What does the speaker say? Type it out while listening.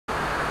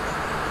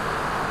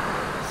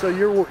So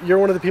you're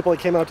one of the people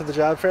that came out to the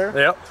job fair?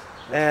 Yep.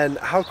 And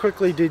how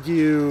quickly did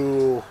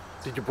you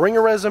bring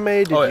a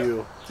resume? Did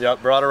you?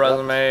 Yep, brought a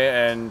resume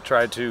and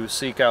tried to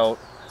seek out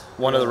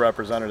one of the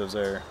representatives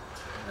there.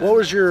 What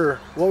was your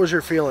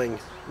feeling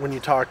when you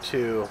talked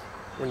to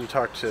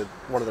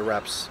one of the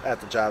reps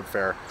at the job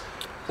fair?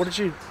 What did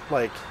you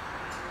like?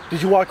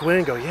 Did you walk away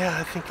and go, yeah,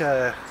 I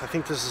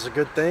think this is a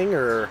good thing,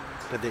 or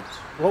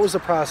what was the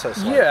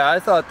process like? Yeah, I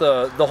thought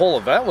the whole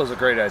event was a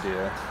great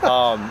idea.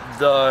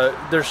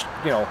 There's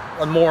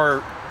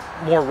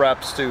more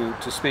reps to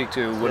speak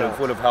to would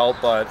have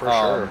helped, but for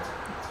sure.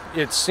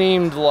 It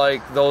seemed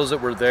like those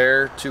that were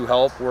there to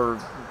help were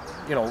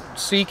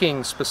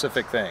seeking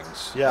specific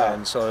things. Yeah.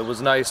 And so it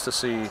was nice to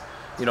see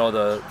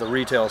the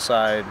retail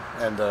side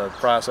and the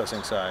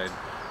processing side.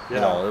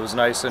 Yeah. It was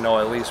nice to know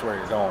at least where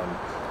you're going.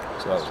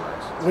 So that was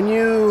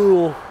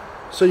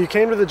nice. So you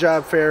came to the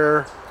job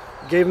fair,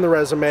 gave him the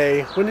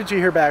resume. When did you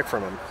hear back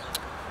from him?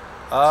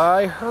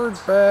 I heard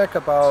back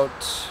about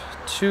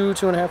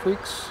 2.5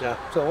 weeks. Yeah.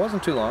 So it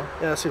wasn't too long.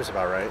 Yeah, that seems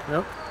about right.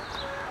 Yep.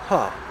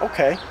 Huh.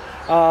 Okay.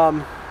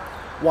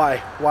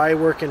 Why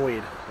work in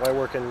weed? Why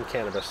work in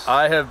cannabis?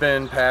 I have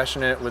been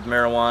passionate with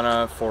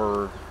marijuana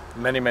for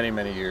many, many,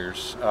 many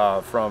years.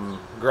 From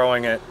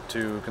growing it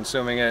to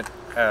consuming it,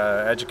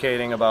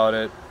 educating about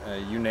it,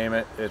 you name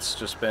it. It's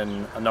just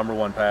been a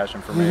 #1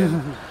 passion for me.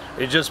 And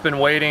it's just been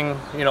waiting,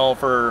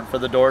 for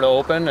the door to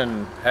open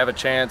and have a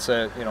chance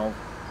at,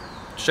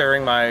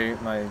 sharing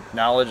my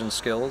knowledge and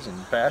skills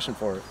and passion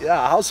for it.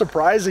 Yeah. How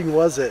surprising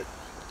was it?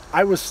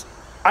 I was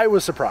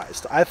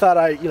surprised. I thought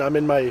I'm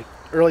in my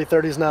early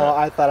 30s now.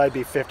 Yeah. I thought I'd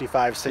be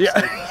 55,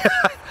 60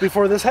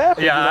 before this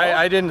happened. Yeah,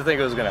 I didn't think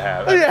it was going to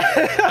happen.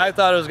 Yeah. I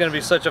thought it was going to be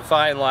such a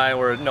fine line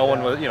where no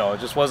one was, it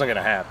just wasn't going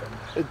to happen.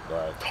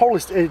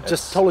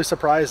 Totally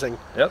surprising.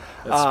 Yep,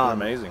 it's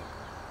amazing.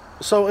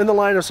 So in the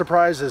line of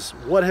surprises,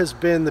 what has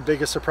been the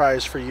biggest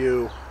surprise for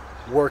you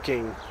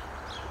working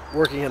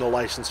in a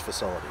licensed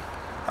facility?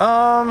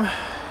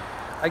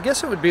 I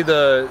guess it would be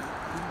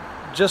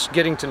just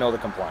getting to know the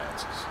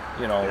compliances.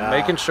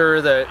 Making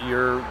sure that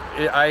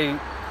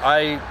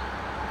I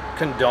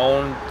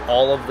condone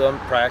all of the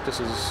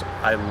practices.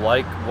 I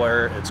like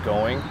where it's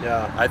going.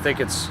 Yeah. I think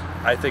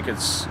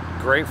it's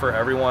great for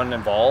everyone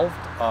involved,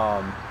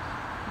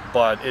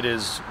 but it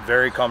is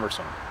very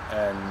cumbersome.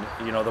 And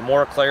the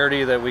more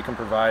clarity that we can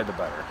provide, the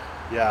better.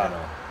 Yeah.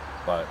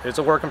 But it's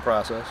a work in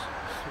process.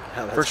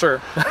 Yeah, for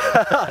sure.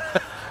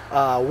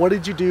 What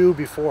did you do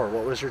before?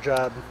 What was your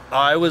job?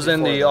 I was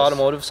in the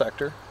automotive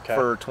sector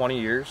for 20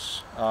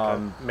 years,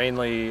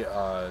 mainly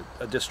a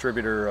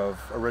distributor of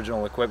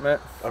original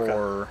equipment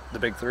for the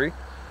big three.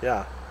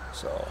 Yeah.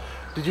 So,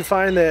 did you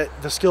find that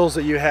the skills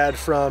that you had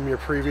from your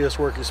previous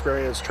work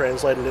experience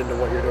translated into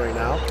what you're doing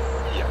now?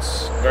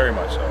 Yes, very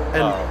much so.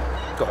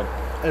 And, go ahead.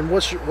 And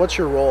what's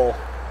your role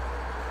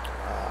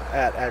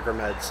at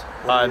AgriMeds?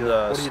 What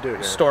do you do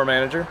here? Store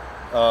manager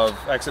of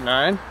Exit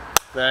 9.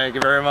 Thank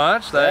you very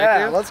much.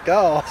 Thank you. Let's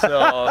go. So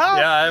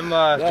yeah, I'm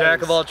nice.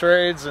 Jack of all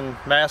trades and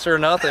master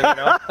of nothing.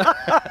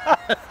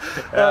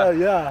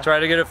 Try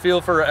to get a feel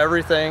for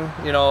everything.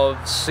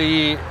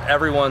 See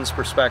everyone's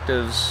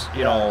perspectives.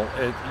 You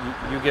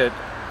get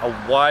a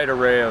wide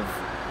array of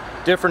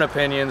different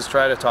opinions.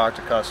 Try to talk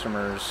to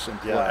customers and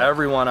put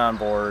everyone on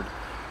board,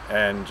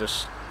 and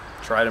just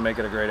try to make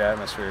it a great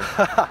atmosphere.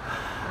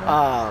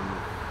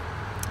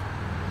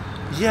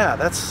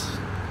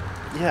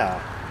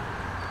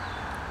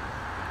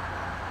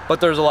 But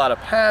there's a lot of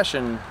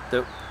passion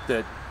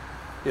that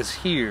is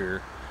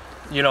here,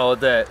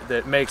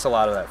 that makes a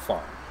lot of that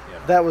fun.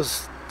 That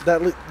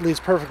leads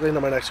perfectly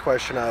into my next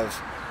question of,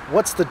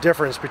 what's the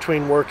difference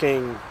between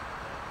working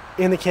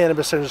in the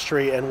cannabis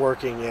industry and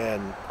working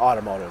in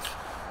automotive?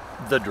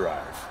 The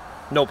drive.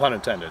 No pun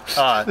intended.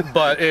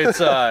 But it's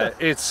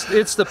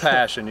the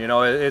passion.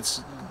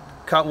 It's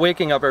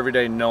waking up every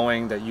day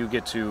knowing that you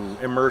get to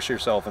immerse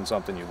yourself in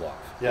something you love.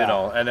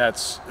 Yeah. And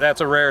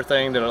that's a rare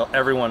thing that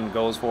everyone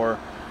goes for.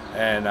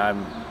 And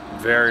I'm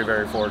very,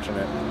 very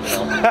fortunate.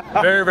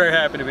 Very, very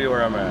happy to be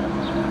where I'm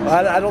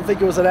at. I don't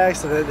think it was an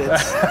accident.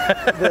 It's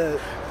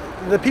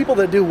the people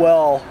that do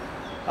well,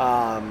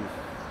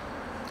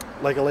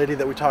 like a lady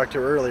that we talked to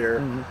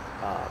earlier.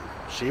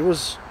 She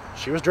was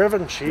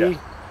driven. She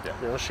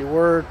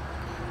wore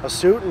a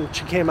suit and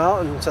she came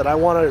out and said, "I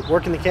want to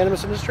work in the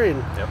cannabis industry,"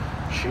 and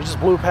she just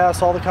blew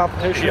past all the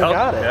competition and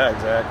got it. Yeah,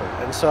 exactly.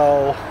 And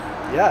so,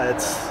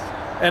 it's.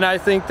 And I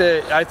think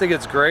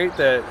it's great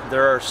that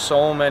there are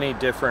so many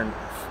different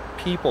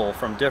people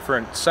from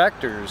different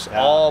sectors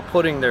all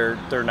putting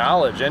their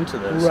knowledge into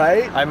this.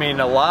 Right. I mean,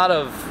 a lot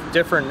of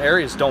different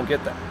areas don't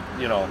get that,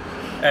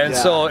 And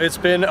so it's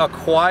been a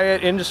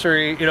quiet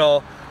industry,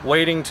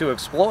 waiting to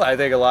explode. I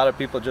think a lot of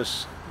people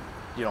just,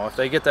 if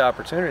they get the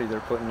opportunity,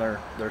 they're putting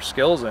their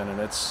skills in, and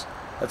that's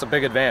a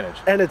big advantage.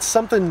 And it's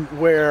something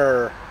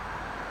where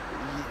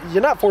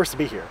you're not forced to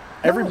be here.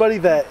 No. Everybody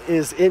that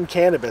is in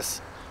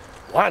cannabis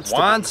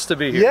wants to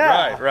be here.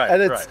 Yeah, right.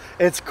 And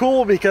it's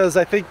cool because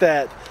I think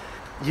that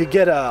you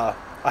get a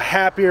a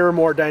happier,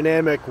 more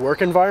dynamic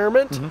work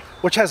environment,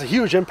 which has a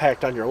huge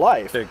impact on your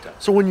life. Big time.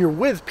 So when you're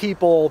with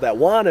people that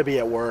want to be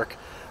at work,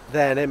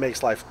 then it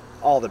makes life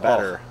all the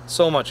better. Oh,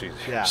 so much easier.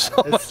 Yeah.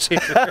 So much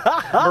easier.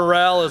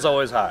 Morale is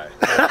always high.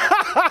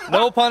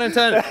 No pun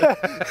intended.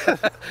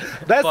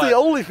 That's the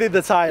only thing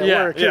that's high at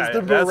work is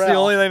the morale. That's the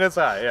only thing that's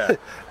high,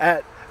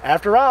 yeah.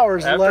 After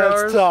hours,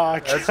 let's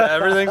talk.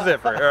 Everything's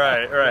different.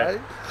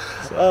 Right.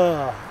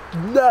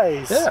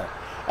 Nice. Yeah.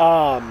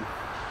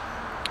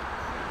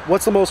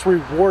 What's the most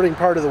rewarding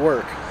part of the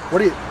work? What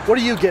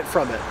do you get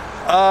from it?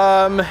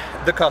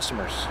 The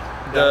customers.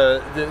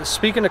 The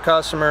speaking to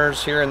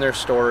customers, hearing their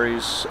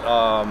stories,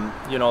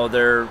 you know,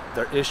 their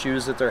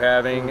issues that they're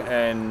having,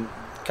 and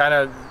kind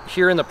of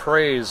hearing the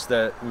praise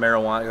that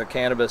the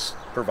cannabis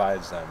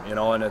provides them, you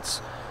know, and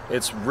it's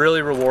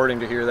really rewarding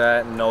to hear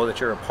that and know that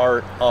you're a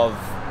part of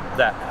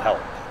that help.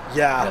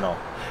 Yeah. You know.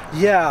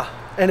 Yeah,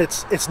 and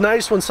it's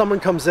nice when someone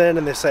comes in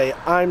and they say,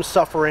 I'm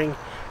suffering,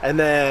 and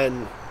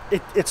then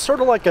it's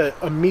sort of like a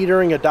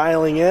metering, a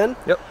dialing in.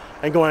 Yep.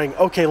 And going,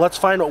 okay, let's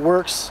find what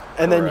works,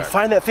 and then you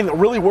find that thing that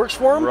really works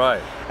for them.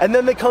 Right. And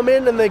then they come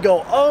in and they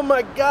go, oh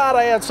my God,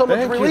 I had so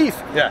much relief.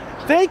 Yeah.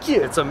 Thank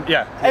you.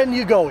 And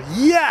you go,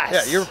 yes.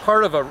 Yeah, you're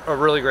part of a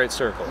really great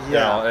circle. Yeah. You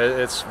know,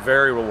 it's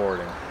very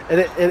rewarding. And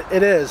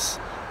it is.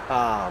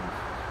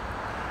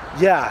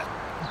 Yeah,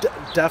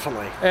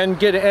 definitely. And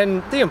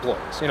the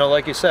employees, you know,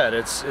 like you said,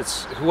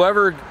 it's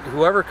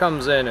whoever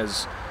comes in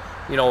is,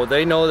 you know,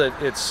 they know that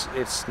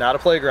it's not a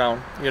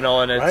playground, you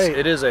know, and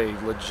it is a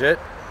legit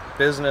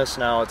business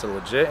now. It's a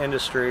legit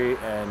industry,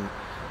 and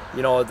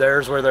you know,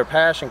 there's where their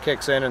passion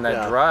kicks in and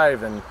that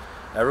drive, and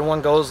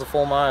everyone goes the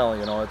full mile.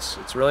 You know,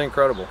 it's really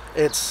incredible.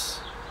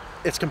 It's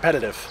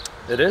competitive.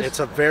 It is. It's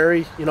a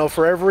very, you know,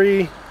 for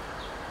every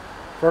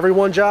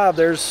one job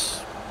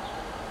there's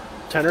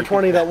 10 or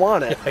 20 that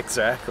want it.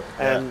 Exactly.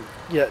 And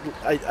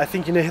I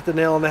think you hit the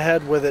nail on the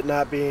head with it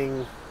not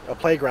being a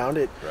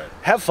playground.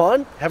 Have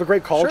fun, have a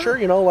great culture,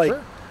 you know, like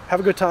have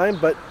a good time,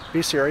 but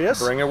be serious.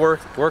 Bring your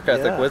work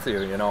ethic with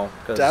you, you know,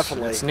 because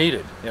it's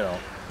needed, you know.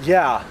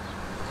 Yeah.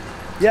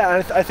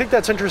 Yeah, I think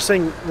that's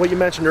interesting what you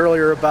mentioned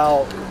earlier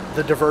about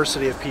the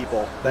diversity of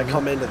people that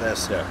come into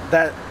this.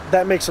 Yeah.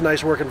 That makes a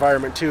nice work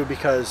environment too,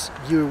 because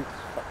you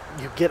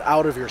get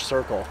out of your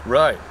circle.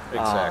 Right,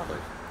 exactly.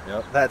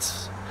 Yep.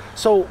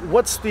 So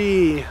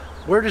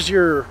where does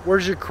your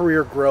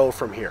career grow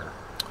from here?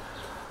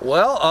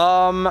 Well,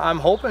 I'm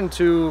hoping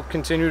to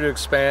continue to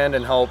expand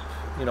and help,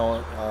 you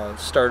know,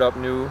 start up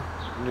new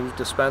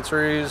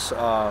dispensaries,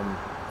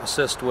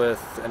 assist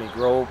with any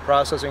grow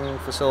processing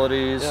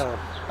facilities. Yeah.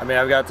 I mean,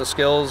 I've got the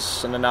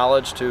skills and the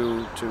knowledge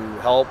to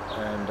help,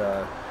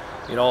 and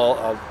you know,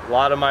 a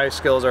lot of my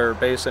skills are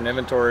based in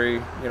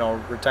inventory, you know,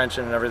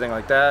 retention and everything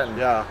like that.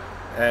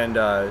 And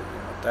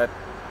that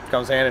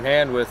comes hand in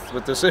hand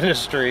with this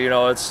industry. You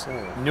know, it's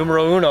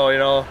numero uno. You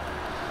know,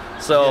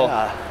 so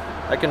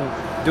I can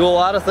do a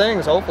lot of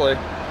things. Hopefully,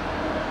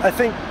 I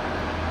think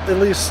at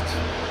least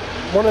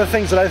one of the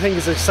things that I think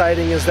is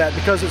exciting is that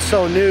because it's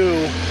so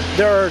new,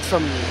 there are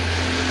some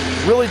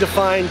really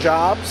defined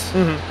jobs,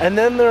 and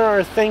then there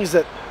are things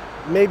that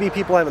maybe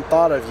people haven't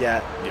thought of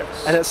yet.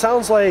 Yes. And it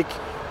sounds like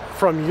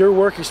from your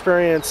work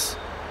experience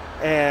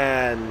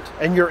and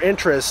your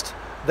interest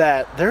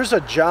that there's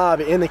a job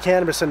in the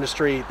cannabis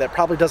industry that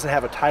probably doesn't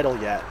have a title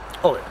yet.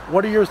 Oh yeah.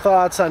 What are your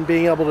thoughts on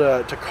being able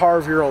to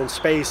carve your own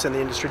space in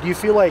the industry? Do you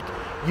feel like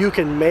you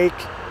can make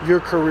your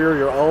career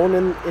your own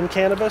in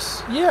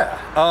cannabis? Yeah.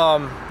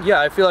 Yeah,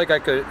 I feel like I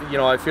could, you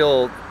know, I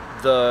feel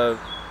the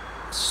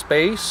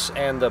space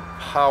and the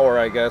power,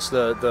 I guess,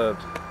 the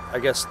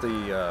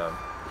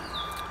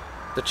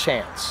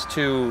chance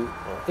to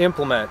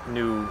implement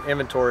new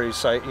inventory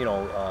site, you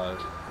know,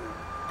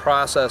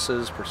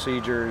 processes,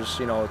 procedures,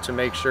 you know, to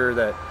make sure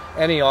that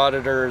any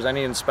auditors,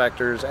 any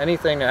inspectors,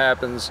 anything that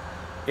happens,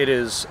 it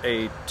is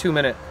a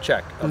 2-minute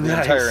check of the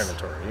entire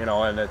inventory, you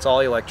know, and it's all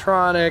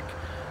electronic,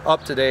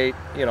 up to date,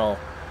 you know,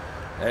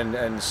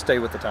 and stay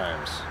with the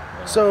times. You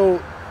know.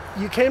 So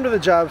you came to the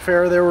job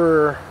fair. There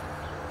were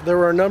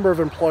a number of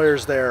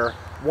employers there.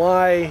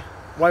 Why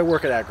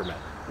work at Agriment?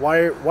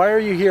 Why are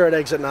you here at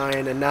Exit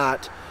 9 and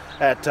not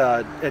at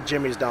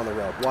Jimmy's down the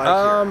road? Why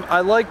here? I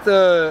like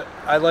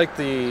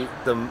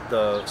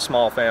the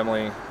small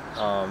family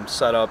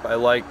setup. I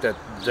like that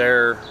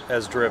they're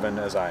as driven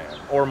as I am,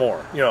 or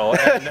more, you know,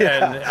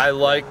 and I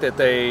like that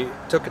they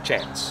took a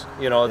chance.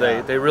 You know,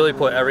 they really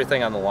put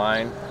everything on the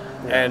line,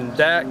 and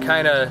that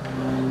kind of,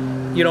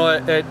 you know,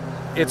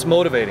 it's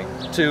motivating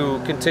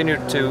to continue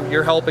to.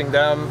 You're helping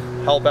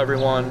them help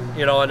everyone,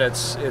 you know, and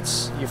it's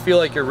you feel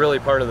like you're really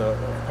part of the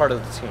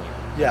team.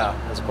 Yeah.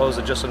 As opposed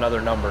to just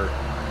another number.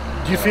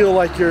 Do you feel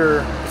like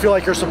you're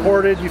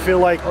supported? You feel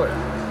like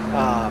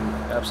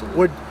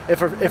absolutely.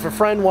 If a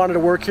friend wanted to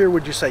work here,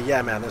 would you say,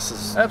 yeah, man, this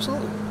is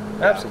absolutely.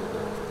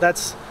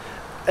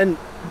 And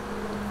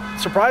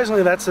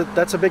surprisingly, that's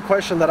a big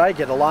question that I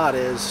get a lot.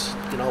 Is,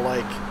 you know,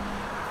 like,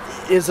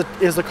 is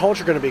the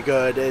culture going to be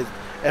good?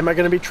 Am I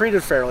going to be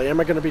treated fairly? Am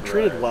I going to be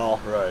treated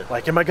well? Right.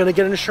 Like, am I going to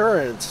get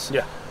insurance?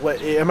 Yeah.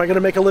 Am I going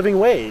to make a living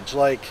wage?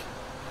 Like,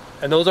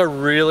 And those are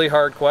really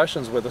hard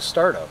questions with a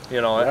startup. You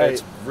know, Right.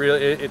 it's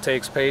really it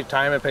takes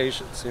time and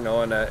patience. You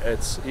know, and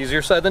it's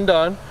easier said than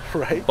done.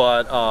 Right.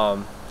 But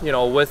you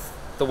know, with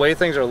the way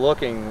things are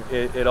looking,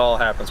 it all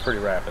happens pretty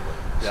rapidly.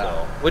 Yeah.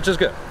 So, which is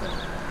good.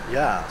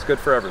 Yeah. It's good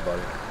for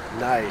everybody.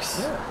 Nice.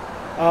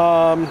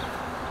 Yeah.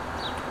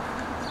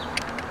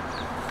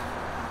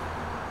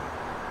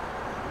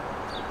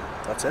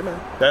 That's it, man.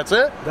 That's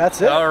it.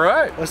 That's it. All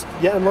right.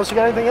 Yeah, unless you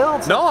got anything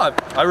else. No,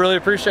 I really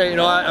appreciate, you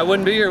know, I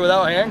wouldn't be here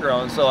without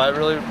Handgrown, so I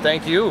really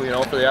thank you, you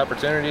know, for the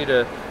opportunity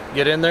to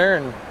get in there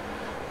and,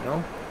 you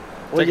know,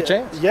 take a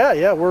chance.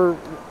 Yeah, we're,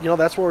 you know,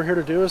 that's what we're here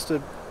to do, is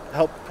to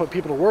help put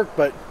people to work,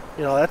 but,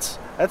 you know, that's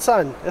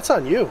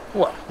on you.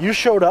 Well, you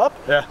showed up.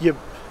 Yeah.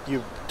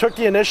 You took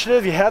the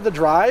initiative, you had the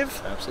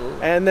drive.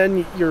 Absolutely. And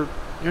then you're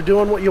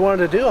doing what you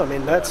wanted to do. I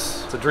mean,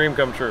 it's a dream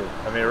come true.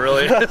 I mean, it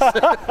really is.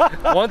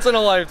 Once in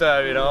a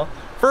lifetime, you know.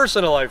 First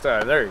in a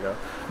lifetime. There you go.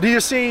 Do you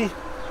see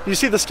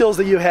the skills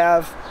that you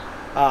have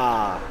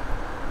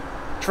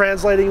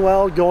translating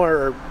well,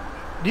 or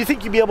do you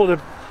think you'd be able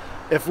to,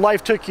 if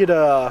life took you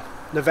to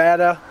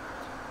Nevada,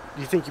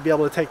 do you think you'd be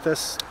able to take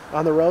this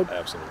on the road?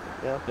 Absolutely.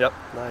 Yeah. Yep.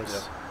 Nice.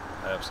 Yep.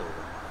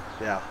 Absolutely.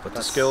 Yeah. Put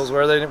the skills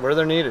where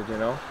they're needed, you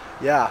know.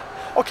 Yeah.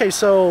 Okay,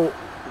 so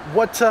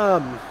what's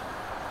some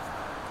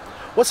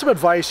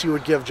advice you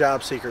would give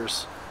job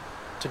seekers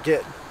to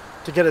get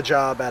a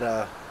job at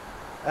a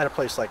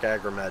place like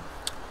AgroMed?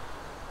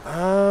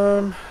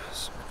 Some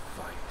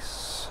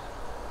advice.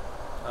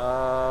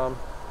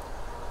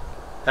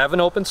 Have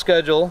an open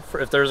schedule for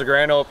if there's a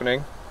grand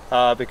opening,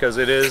 because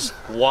it is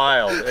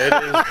wild. It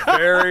is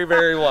very,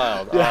 very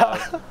wild.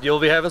 Yeah. You'll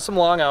be having some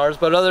long hours,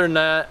 but other than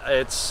that,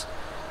 it's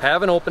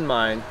have an open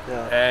mind.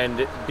 Yeah.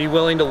 And be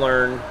willing to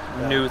learn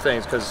new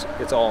things, because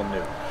it's all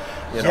new.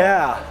 You know?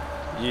 Yeah.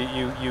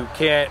 You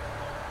can't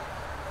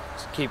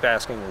keep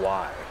asking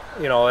why.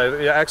 You know,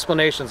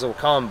 explanations will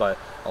come, but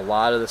a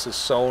lot of this is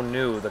so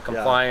new. The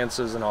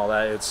compliances and all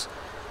that. It's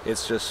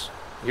just,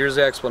 here's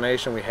the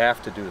explanation. We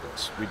have to do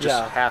this. We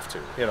just have to.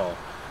 You know,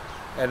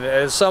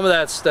 and some of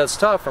that's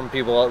tough from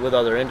people with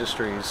other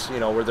industries. You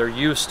know, where they're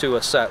used to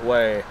a set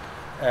way,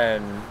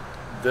 and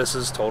this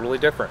is totally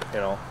different.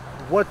 You know.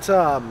 What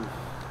are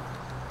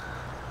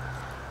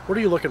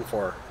you looking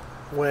for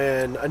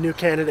when a new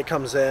candidate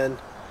comes in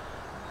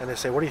and they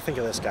say, "What do you think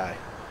of this guy?"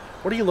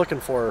 What are you looking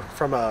for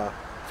from a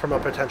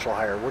potential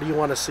hire? What do you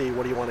want to see?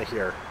 What do you want to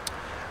hear?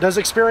 Does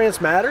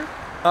experience matter?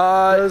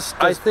 Does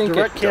I think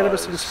direct it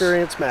cannabis does.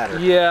 Experience matter?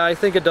 Yeah, I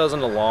think it does in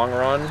the long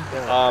run.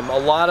 Yeah. A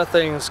lot of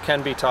things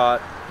can be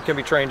taught, can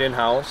be trained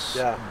in-house.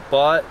 Yeah.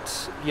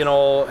 But, you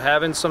know,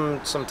 having some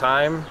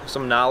time,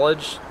 some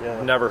knowledge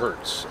never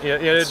hurts.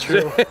 It's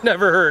true. It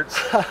never hurts.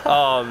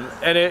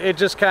 And it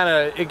just kind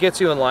of, it gets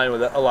you in line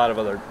with a lot of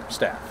other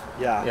staff.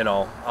 Yeah. You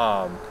know,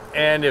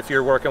 and if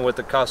you're working with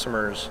the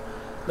customers,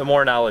 the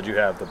more knowledge you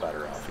have, the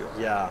better off you are.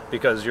 Yeah.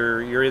 Because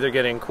you're either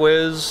getting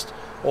quizzed,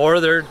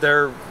 or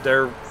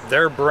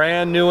they're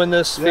brand new in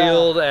this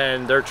field,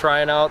 and they're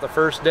trying out the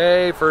first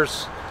day,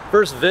 first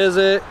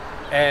visit,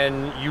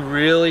 and you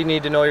really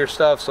need to know your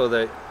stuff so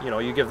that, you know,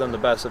 you give them the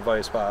best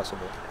advice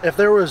possible. If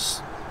there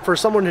was, for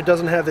someone who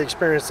doesn't have the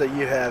experience that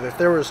you have, if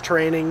there was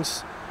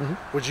trainings,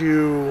 would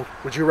you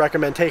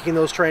recommend taking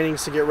those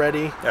trainings to get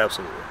ready?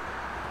 Absolutely.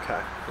 Okay.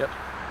 Yep.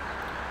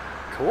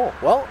 Cool.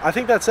 Well, I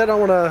think that's it. I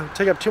don't want to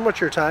take up too much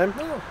of your time.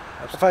 No.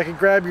 If I could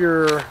grab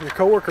your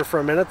coworker for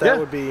a minute, that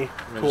would be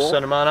cool. Just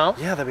send them on out.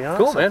 Yeah, that'd be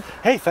awesome. Cool, man.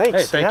 Hey,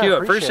 thanks. Hey, thank you. I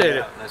appreciate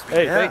it. Nice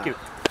Hey, Yeah. thank you.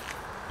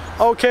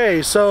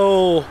 Okay,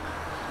 so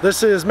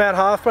this is Matt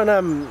Hoffman.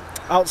 I'm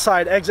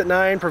outside Exit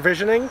 9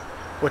 Provisioning,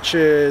 which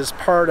is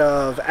part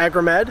of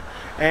AgroMed.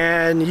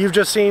 And you've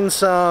just seen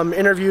some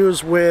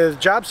interviews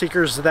with job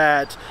seekers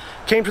that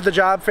came to the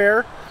job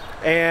fair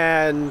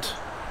and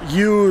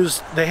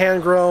used the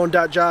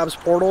Handgrown.jobs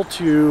portal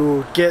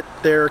to get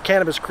their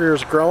cannabis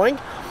careers growing.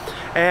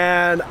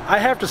 And I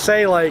have to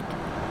say, like,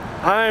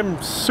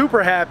 I'm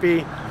super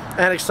happy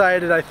and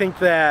excited. I think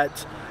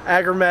that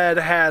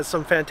AgroMed has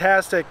some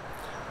fantastic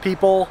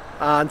people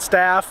on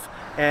staff,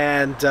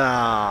 and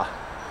that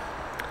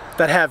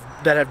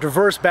have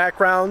diverse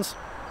backgrounds,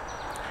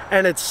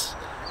 and it's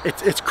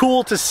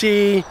cool to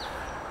see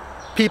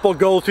people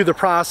go through the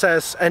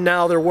process, and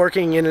now they're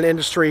working in an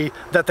industry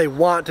that they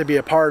want to be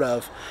a part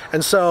of.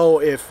 And so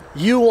if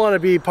you want to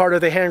be part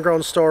of the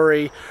Handgrown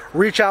story,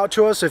 reach out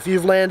to us. If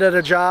you've landed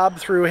a job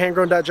through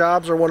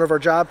Handgrown.jobs or one of our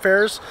job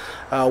fairs,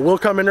 we'll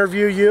come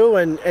interview you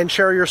and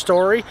share your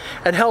story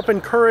and help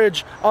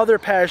encourage other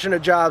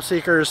passionate job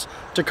seekers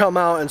to come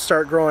out and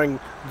start growing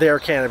their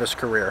cannabis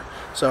career.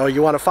 So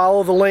you want to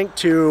follow the link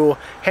to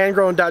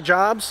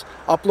Handgrown.jobs,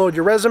 upload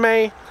your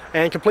resume,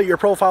 and complete your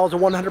profile to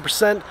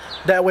 100%.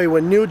 That way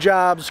when new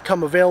jobs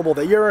come available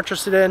that you're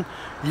interested in,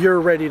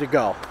 you're ready to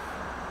go.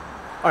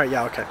 All right,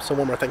 yeah, okay, so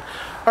one more thing.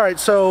 All right,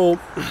 so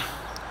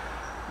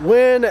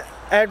when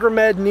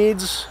AgroMed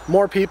needs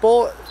more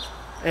people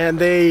and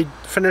they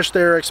finish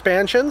their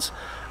expansions,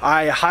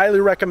 I highly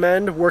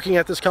recommend working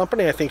at this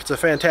company. I think it's a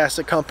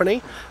fantastic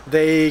company.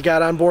 They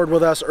got on board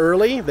with us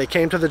early. They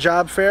came to the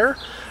job fair.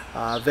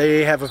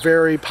 They have a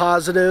very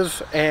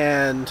positive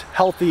and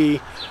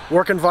healthy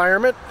work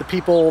environment. The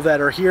people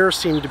that are here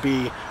seem to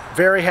be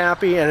very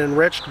happy and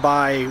enriched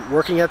by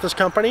working at this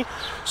company.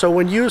 So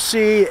when you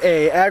see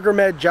a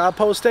AgroMed job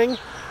posting,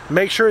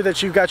 make sure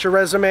that you've got your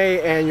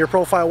resume and your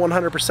profile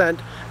 100%,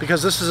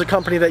 because this is a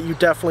company that you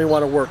definitely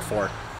want to work for.